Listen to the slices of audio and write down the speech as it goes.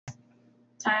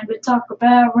Time to talk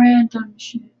about random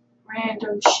shit.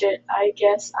 Random shit, I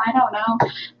guess. I don't know.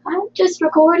 I'm just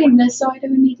recording this, so I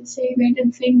don't need to say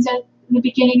random things at the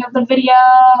beginning of the video.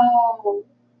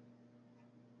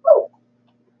 Woo.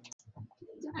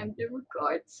 Time to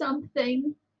record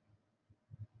something.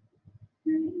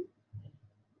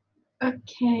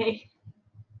 Okay.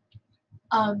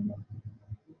 I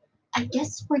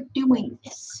guess we're doing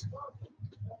this.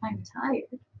 I'm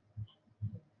tired.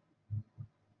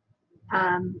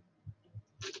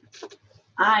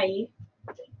 I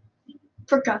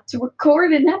forgot to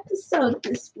record an episode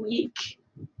this week.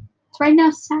 It's right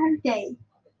now Saturday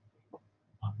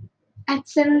at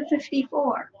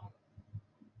 7:54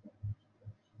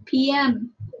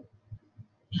 p.m.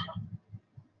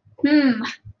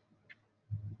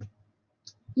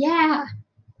 Yeah.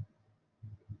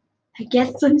 I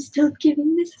guess I'm still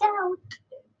giving this out.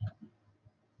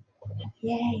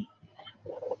 Yay.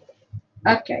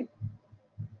 Okay.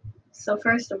 So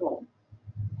first of all,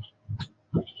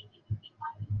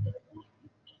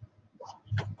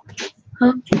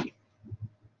 okay,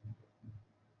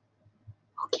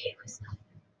 what's up?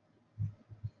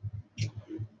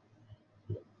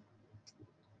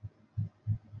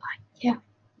 Yeah.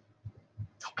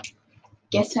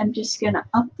 Guess I'm just gonna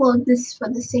upload this for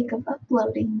the sake of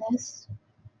uploading this.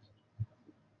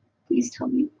 Please tell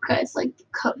me you guys like the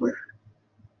cover.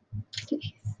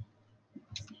 Please.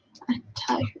 I'm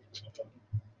tired.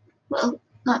 Well,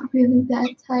 not really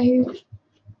that tired,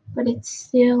 but it's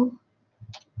still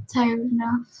tired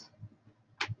enough.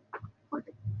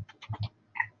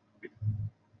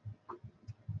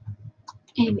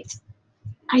 Anyways,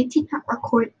 I did not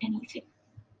record anything.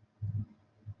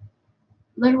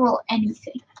 Literal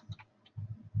anything.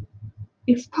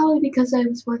 It's probably because I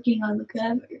was working on the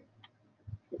cover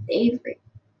with Avery.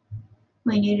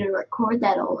 We needed to record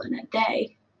that all in a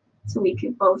day so we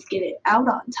could both get it out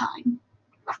on time.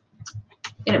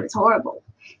 And it was horrible.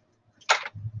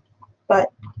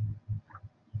 But,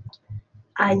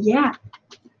 yeah,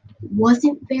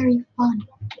 wasn't very fun.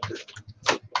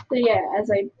 So yeah,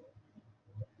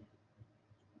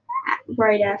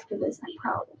 right after this, I'm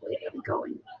probably gonna go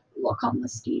and look on the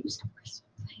Steam store or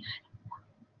something.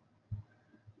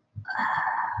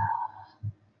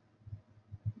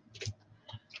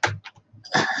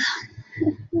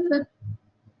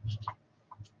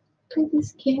 I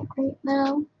just can't right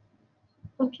now.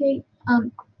 Okay,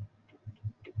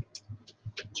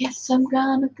 guess I'm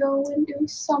gonna go and do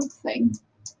something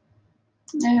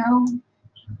now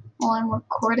while I'm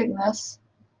recording this.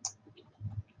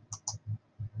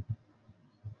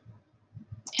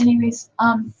 Anyways,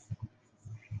 I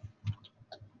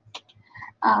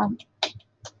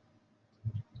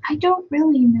don't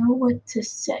really know what to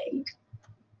say,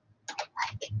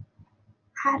 like,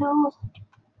 at all.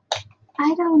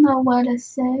 I don't know what to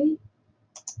say.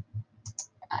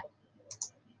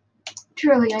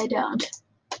 Truly, I don't.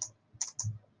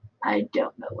 I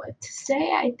don't know what to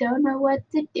say. I don't know what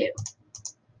to do.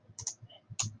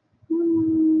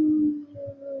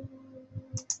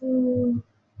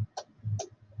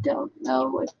 Don't know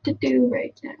what to do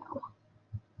right now.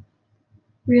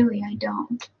 Really, I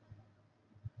don't.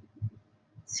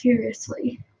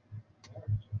 Seriously.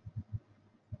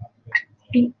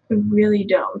 I really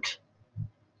don't.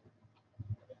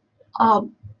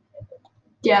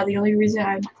 Yeah, the only reason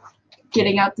I'm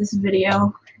getting out this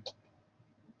video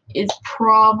is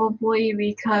probably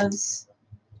because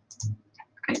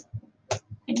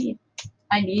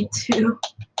I need to,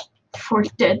 for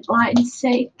deadline's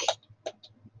sake.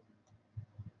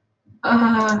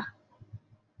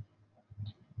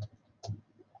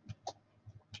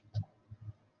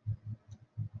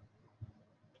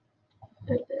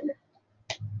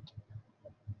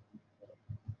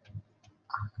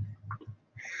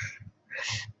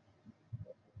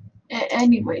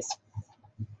 Anyways,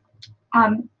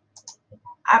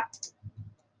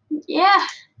 yeah.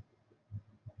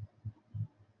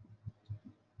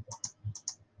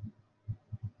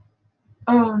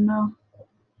 Oh no,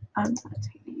 I'm not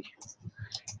taking any chances.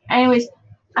 Anyways,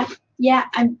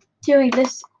 I'm doing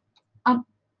this.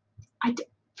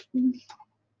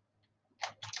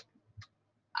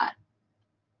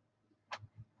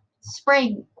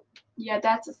 Spring. Yeah,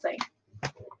 that's a thing.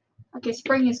 Okay,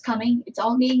 spring is coming. It's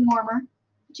all getting warmer,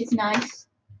 which is nice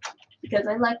because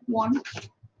I like warm.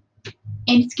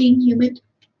 And it's getting humid,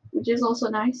 which is also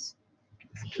nice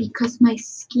because my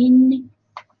skin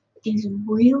is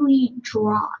really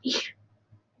dry.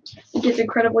 It gets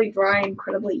incredibly dry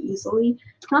incredibly easily.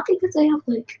 Not because I have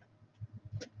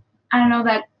I don't know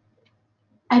that.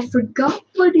 I forgot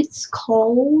what it's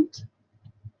called,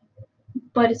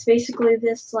 but it's basically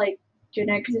this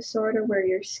genetic disorder where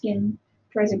your skin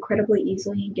dries incredibly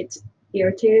easily and gets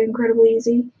irritated incredibly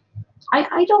easy.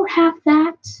 I don't have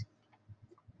that.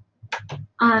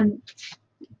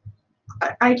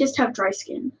 I just have dry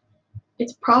skin.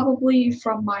 It's probably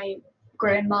from my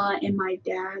grandma and my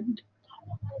dad.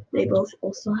 They both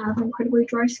also have incredibly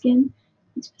dry skin.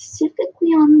 And specifically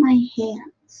on my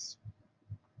hands.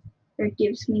 It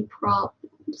gives me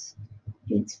problems.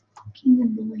 It's fucking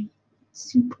annoying.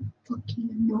 Super fucking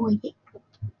annoying.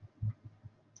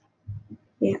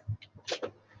 Yeah.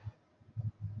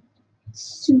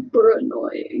 Super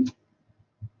annoying.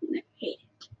 And I hate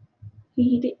it.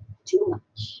 Hate it too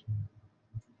much.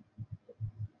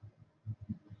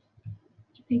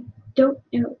 I don't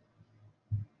know.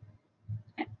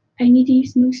 I need to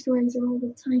use moisturizer all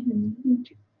the time in the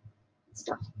winter.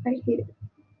 Stuff. I hate it.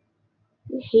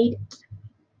 I hate it.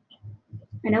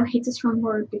 I know hate's a strong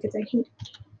word because I hate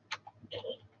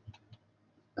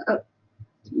it.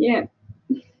 Yeah.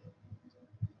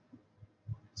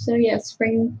 So yeah,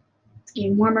 spring, it's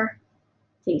getting warmer,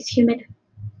 it's humid,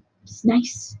 it's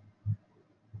nice.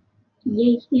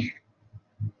 Yay.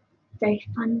 Very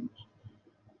fun.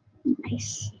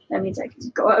 Nice. That means I can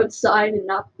go outside and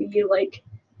not be like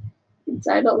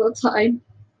inside all the time.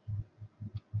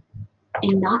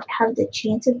 And not have the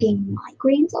chance of getting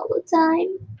migraines all the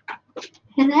time.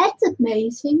 And that's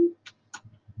amazing.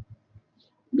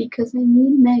 Because I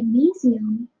need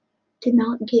magnesium to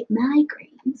not get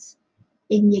migraines.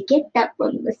 And you get that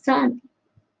from the sun.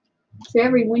 So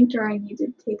every winter I need to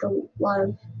take a lot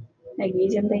of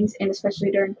magnesium things, and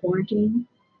especially during quarantine.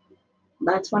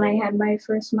 That's when I had my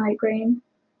first migraine,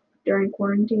 during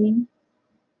quarantine,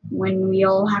 when we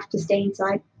all have to stay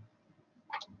inside.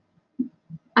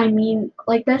 I mean,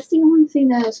 like, that's the only thing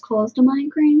that has caused a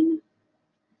migraine.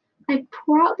 I'd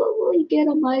probably get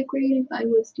a migraine if I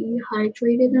was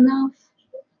dehydrated enough,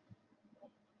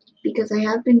 because I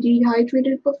have been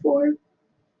dehydrated before, and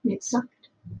it sucked,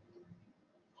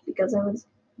 because I was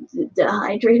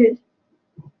dehydrated,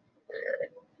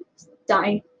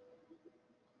 dying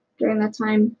during that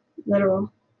time,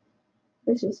 literal.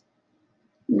 This is,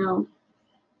 no,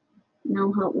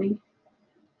 help me.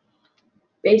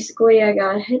 Basically, I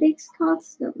got headaches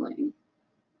constantly.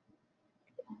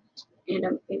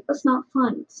 And it was not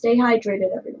fun. Stay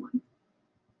hydrated, everyone.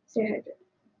 Stay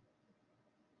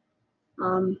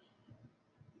hydrated.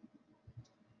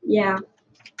 Yeah.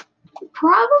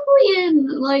 Probably in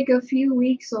like a few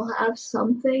weeks I'll have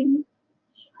something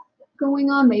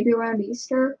going on, maybe around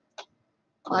Easter.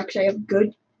 I'll actually have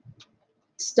good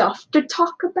stuff to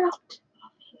talk about.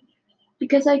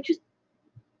 Because I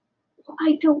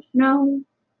don't know.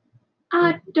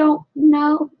 I don't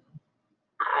know.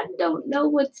 I don't know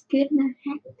what's gonna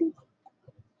happen.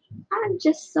 I'm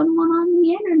just someone on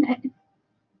the internet.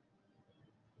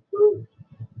 Woo.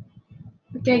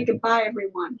 Okay, goodbye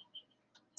everyone.